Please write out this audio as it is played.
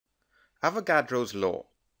Avogadro's law.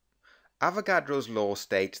 Avogadro's law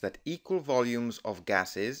states that equal volumes of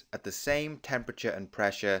gases at the same temperature and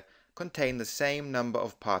pressure contain the same number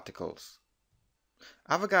of particles.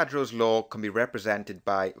 Avogadro's law can be represented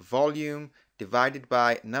by volume divided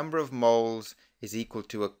by number of moles is equal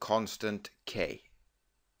to a constant K.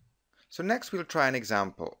 So next we'll try an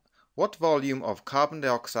example. What volume of carbon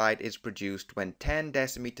dioxide is produced when 10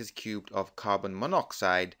 decimeters cubed of carbon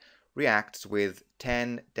monoxide reacts with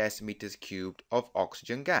 10 decimeters cubed of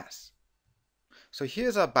oxygen gas? So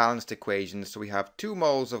here's our balanced equation. So we have 2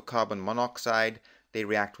 moles of carbon monoxide. They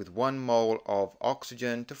react with 1 mole of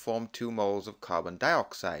oxygen to form 2 moles of carbon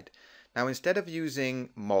dioxide. Now instead of using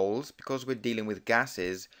moles, because we're dealing with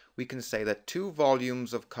gases, we can say that 2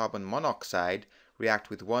 volumes of carbon monoxide react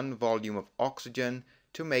with 1 volume of oxygen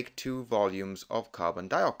to make 2 volumes of carbon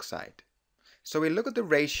dioxide. So we look at the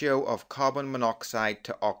ratio of carbon monoxide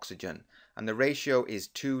to oxygen, and the ratio is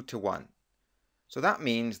 2 to 1. So that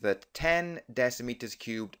means that 10 decimeters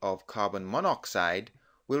cubed of carbon monoxide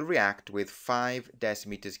will react with 5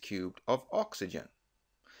 decimeters cubed of oxygen.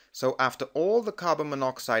 So after all the carbon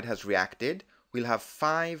monoxide has reacted, we'll have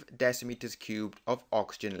 5 decimeters cubed of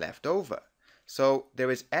oxygen left over. So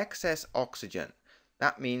there is excess oxygen.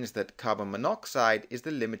 That means that carbon monoxide is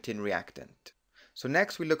the limiting reactant. So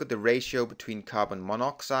next we look at the ratio between carbon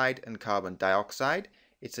monoxide and carbon dioxide.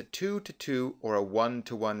 It's a 2 to 2 or a 1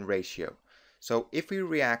 to 1 ratio. So if we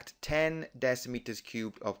react 10 decimeters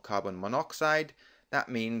cubed of carbon monoxide, that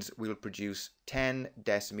means we'll produce 10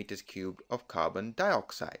 decimeters cubed of carbon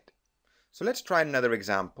dioxide. So let's try another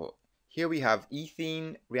example. Here we have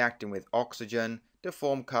ethene reacting with oxygen to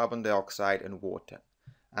form carbon dioxide and water.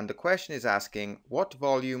 And the question is asking what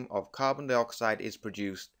volume of carbon dioxide is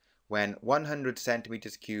produced when 100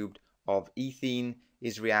 centimeters cubed of ethene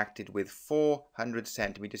is reacted with 400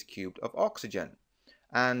 centimeters cubed of oxygen,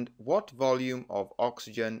 and what volume of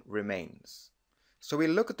oxygen remains. So we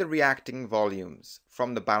look at the reacting volumes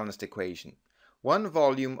from the balanced equation. 1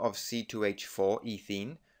 volume of C2H4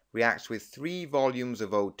 ethene reacts with 3 volumes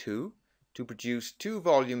of O2 to produce 2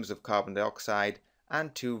 volumes of carbon dioxide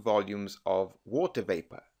and 2 volumes of water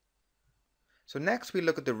vapor. So next we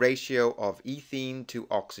look at the ratio of ethene to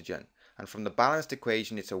oxygen, and from the balanced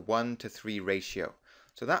equation it's a 1 to 3 ratio.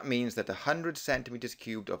 So that means that 100 centimeters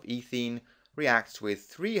cubed of ethene reacts with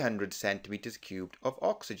 300 centimeters cubed of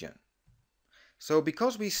oxygen. So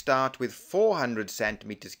because we start with 400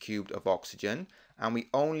 centimeters cubed of oxygen and we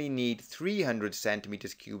only need 300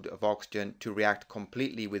 centimeters cubed of oxygen to react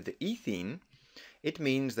completely with the ethene, it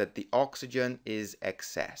means that the oxygen is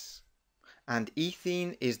excess. And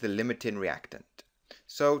ethene is the limiting reactant.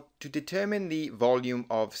 So to determine the volume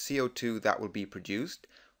of CO2 that will be produced,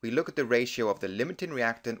 we look at the ratio of the limiting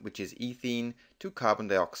reactant, which is ethene, to carbon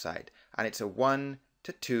dioxide, and it's a 1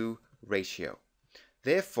 to 2 ratio.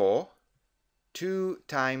 Therefore, 2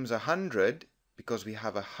 times 100, because we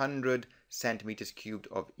have 100 centimeters cubed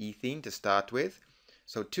of ethene to start with,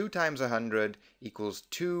 so 2 times 100 equals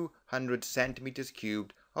 200 centimeters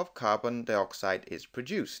cubed of carbon dioxide is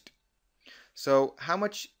produced. So how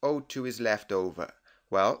much O2 is left over?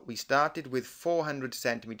 Well, we started with 400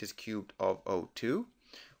 centimeters cubed of O2.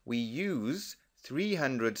 We use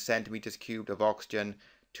 300 centimeters cubed of oxygen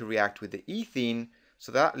to react with the ethene,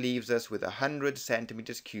 so that leaves us with 100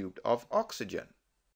 centimeters cubed of oxygen.